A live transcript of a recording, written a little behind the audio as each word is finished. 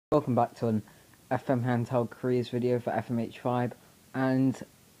Welcome back to an Handheld careers video for FMHVibe, and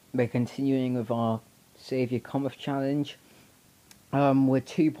we're continuing with our Save Your Cometh challenge. We're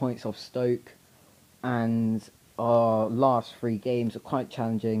 2 points off Stoke, and our last 3 games are quite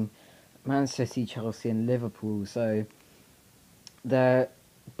challenging. Man City, Chelsea and Liverpool, so they're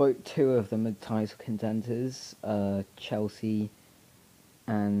both 2 of them are title contenders, Chelsea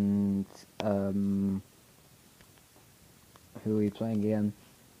and who are we playing again?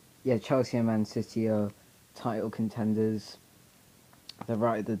 Yeah, Chelsea and Man City are title contenders. They're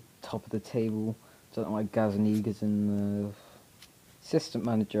right at the top of the table. Don't know why Gazaniga's in the assistant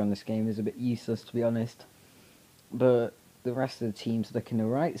manager on this game is a bit useless, to be honest. But the rest of the team's looking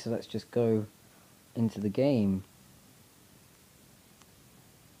alright, so let's just go into the game.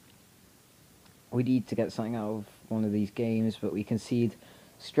 We need to get something out of one of these games, but we concede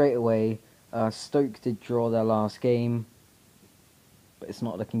straight away. Stoke did draw their last game, but it's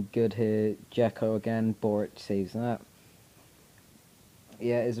not looking good here. Dzeko again, Boric saves that.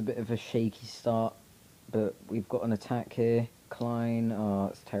 Yeah, it's a bit of a shaky start, but we've got an attack here. Klein, oh,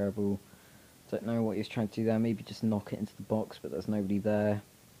 it's terrible. Don't know what he's trying to do there. Maybe just knock it into the box, but there's nobody there.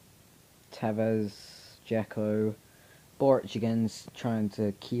 Tevez, Dzeko, Boric again's trying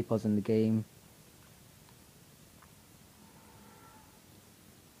to keep us in the game.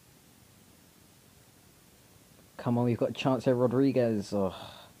 Come on, we've got a chance here. Rodriguez. Oh,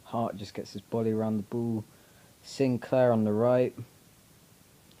 Hart just gets his body around the ball. Sinclair on the right.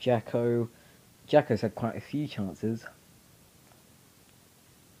 Dzeko. Dzeko's had quite a few chances.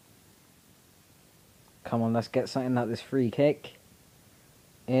 Come on, let's get something out of this free kick.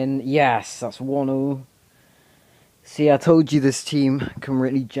 In. Yes, that's 1-1. See, I told you this team can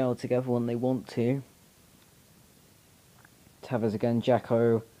really gel together when they want to. Tevez again,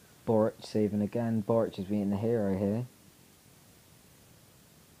 Dzeko. Boric saving again. Boric is being the hero here.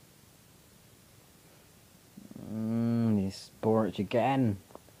 Yes, Boric again.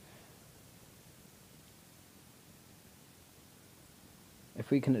 If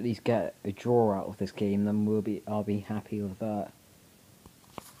we can at least get a draw out of this game, then I'll be happy with that.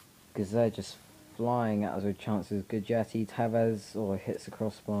 Because they're just flying at us with chances. Gujetti, Tevez, or hits the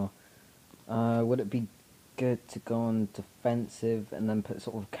crossbar. Would it be good to go on defensive and then put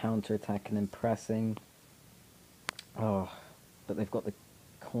sort of counter-attack and then pressing? Oh, but they've got the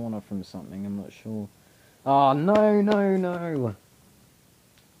corner from something, I'm not sure. Oh, no, no, no!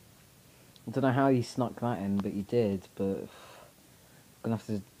 I don't know how he snuck that in, but he did, but gonna have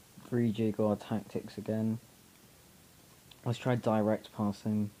to rejig our tactics again. Let's try direct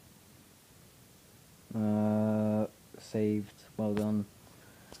passing. Saved. Well done.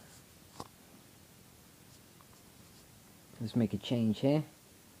 Let's make a change here.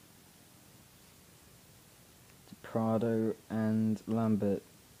 To Prado and Lambert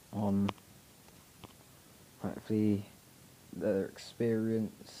on. Hopefully their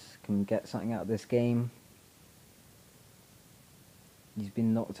experience can get something out of this game. He's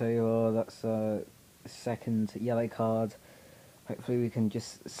been knocked over. That's a second yellow card. Hopefully we can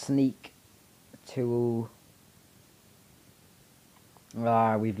just sneak 2-2.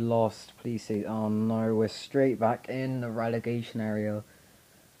 Ah, we've lost. Please say. Oh no, we're straight back in the relegation area.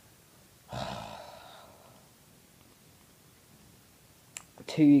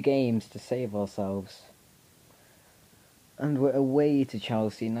 2 games to save ourselves. And we're away to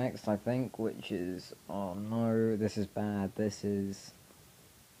Chelsea next, I think, which is... Oh no, this is bad. This is...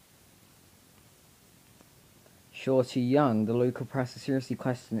 Shaw too young. The local press is seriously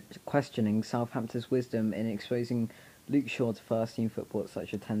questioning Southampton's wisdom in exposing Luke Shaw to first-team football at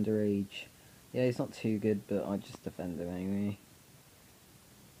such a tender age. Yeah, he's not too good, but I just defend him anyway.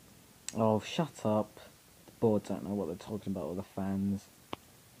 Oh, shut up. The board don't know what they're talking about, or the fans.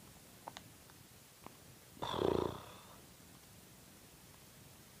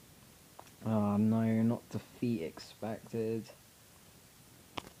 Oh no, not defeat expected.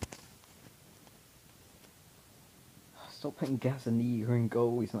 Stop putting Gazaniga in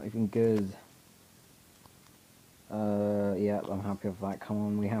goal, he's not even good. Yeah, I'm happy with that. Come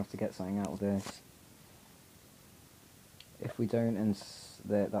on, we have to get something out of this. If we don't, and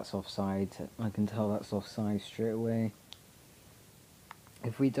that's offside, I can tell that's offside straight away.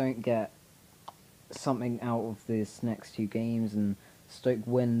 If we don't get something out of this next 2 games and Stoke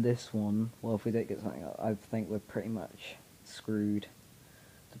win this one, well, if we don't get something out, I think we're pretty much screwed.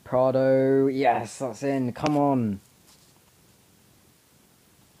 To Prado, yes, that's in, come on!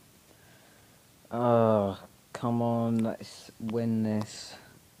 Come on, let's win this.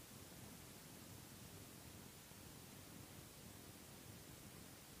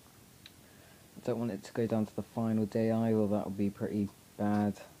 I don't want it to go down to the final day either, that would be pretty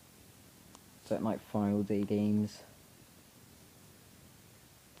bad. Don't like final day games.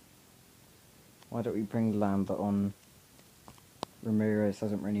 Why don't we bring Lambert on? Ramirez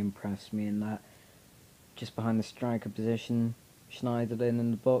hasn't really impressed me in that. Just behind the striker position. Schneiderlin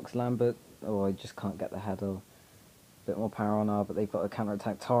in the box. Lambert, oh, I just can't get the header. Bit more power on our, but they've got a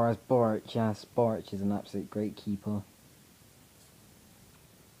counter-attack. Torres, Boric, yes, Boric is an absolute great keeper.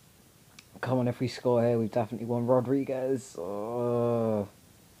 Come on, if we score here, we've definitely won. Rodriguez, oh.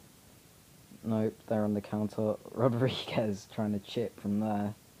 Nope, they're on the counter. Rodriguez trying to chip from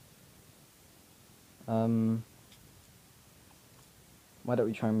there. Why don't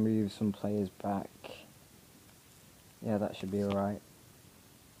we try and move some players back? Yeah, that should be alright.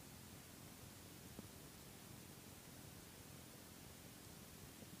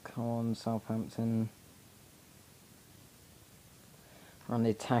 Come on, Southampton. We're on the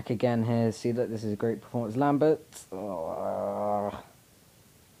attack again here. See, look, this is a great performance. Lambert. Oh.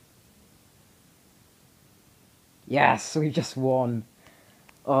 Yes, we've just won.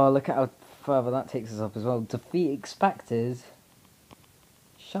 Oh, look at how further that takes us up as well. Defeat expected.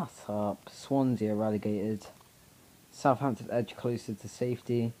 Shut up. Swansea are relegated. Southampton edge closer to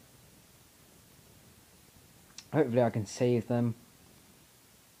safety. Hopefully I can save them.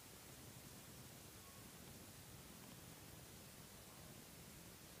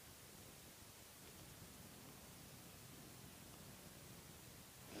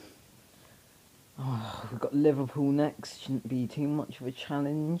 Oh, we've got Liverpool next. Shouldn't be too much of a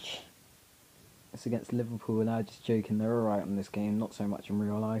challenge. It's against Liverpool, and I'm just joking. They're alright on this game. Not so much in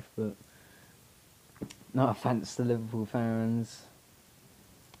real life, but no offence to Liverpool fans.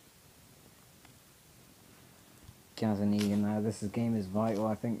 Gazaniga now. This game is vital.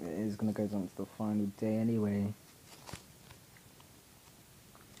 I think it is going to go down to the final day anyway.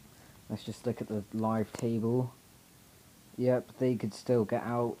 Let's just look at the live table. Yep, they could still get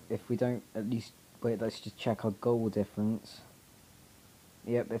out if we don't at least... Wait, let's just check our goal difference.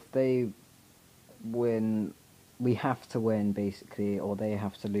 Yep, if they win, we have to win basically, or they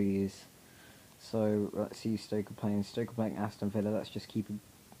have to lose. So let's see Stoke are playing. Stoke are playing Aston Villa. Let's just keep an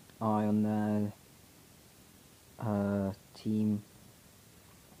eye on their team.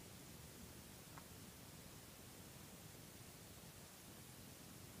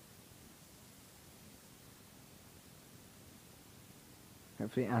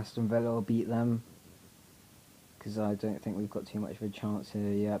 Hopefully Aston Villa will beat them, because I don't think we've got too much of a chance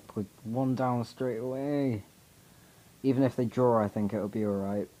here. Yep, we're one down straight away. Even if they draw, I think it'll be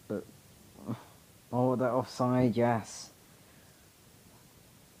alright, but... Oh, they're offside, yes.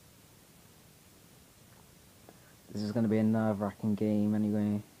 This is going to be a nerve-wracking game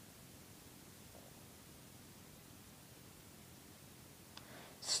anyway.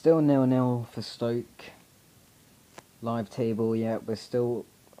 Still 0-0 for Stoke. Live table, yeah, we're still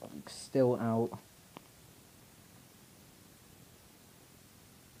out.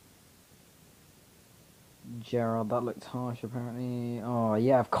 Gerrard, that looked harsh apparently. Oh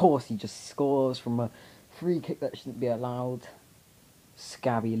yeah, of course he just scores from a free kick that shouldn't be allowed.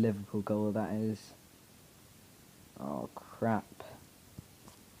 Scabby Liverpool goal that is. Oh crap.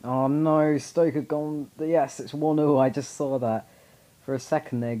 Oh no, Stoke had gone... Yes, it's 1-0, I just saw that. For a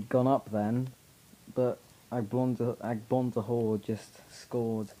second they'd gone up then, but Agbonahor just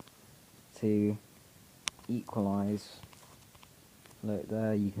scored to equalise. Look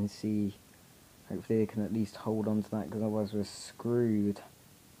there, you can see. Hopefully they can at least hold on to that, because otherwise we're screwed.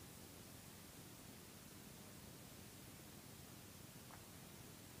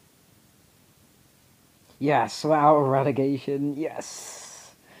 Yes, we're out of relegation.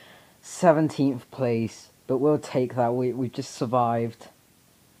 Yes, 17th place, but we'll take that. We've just survived.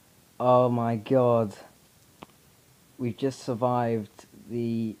 Oh my god. We've just survived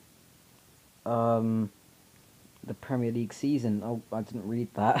the Premier League season. Oh, I didn't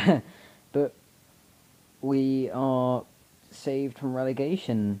read that. But we are saved from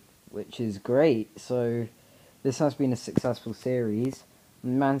relegation, which is great. So this has been a successful series.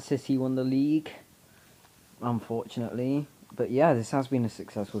 Man City won the league, unfortunately. But yeah, this has been a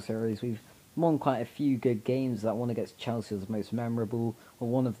successful series. We've won quite a few good games. That one against Chelsea was the most memorable, or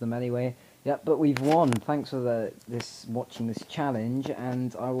one of them anyway. Yeah, but we've won. Thanks for watching this challenge,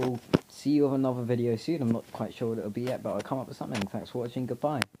 and I will see you with another video soon. I'm not quite sure what it'll be yet, but I'll come up with something. Thanks for watching.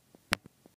 Goodbye.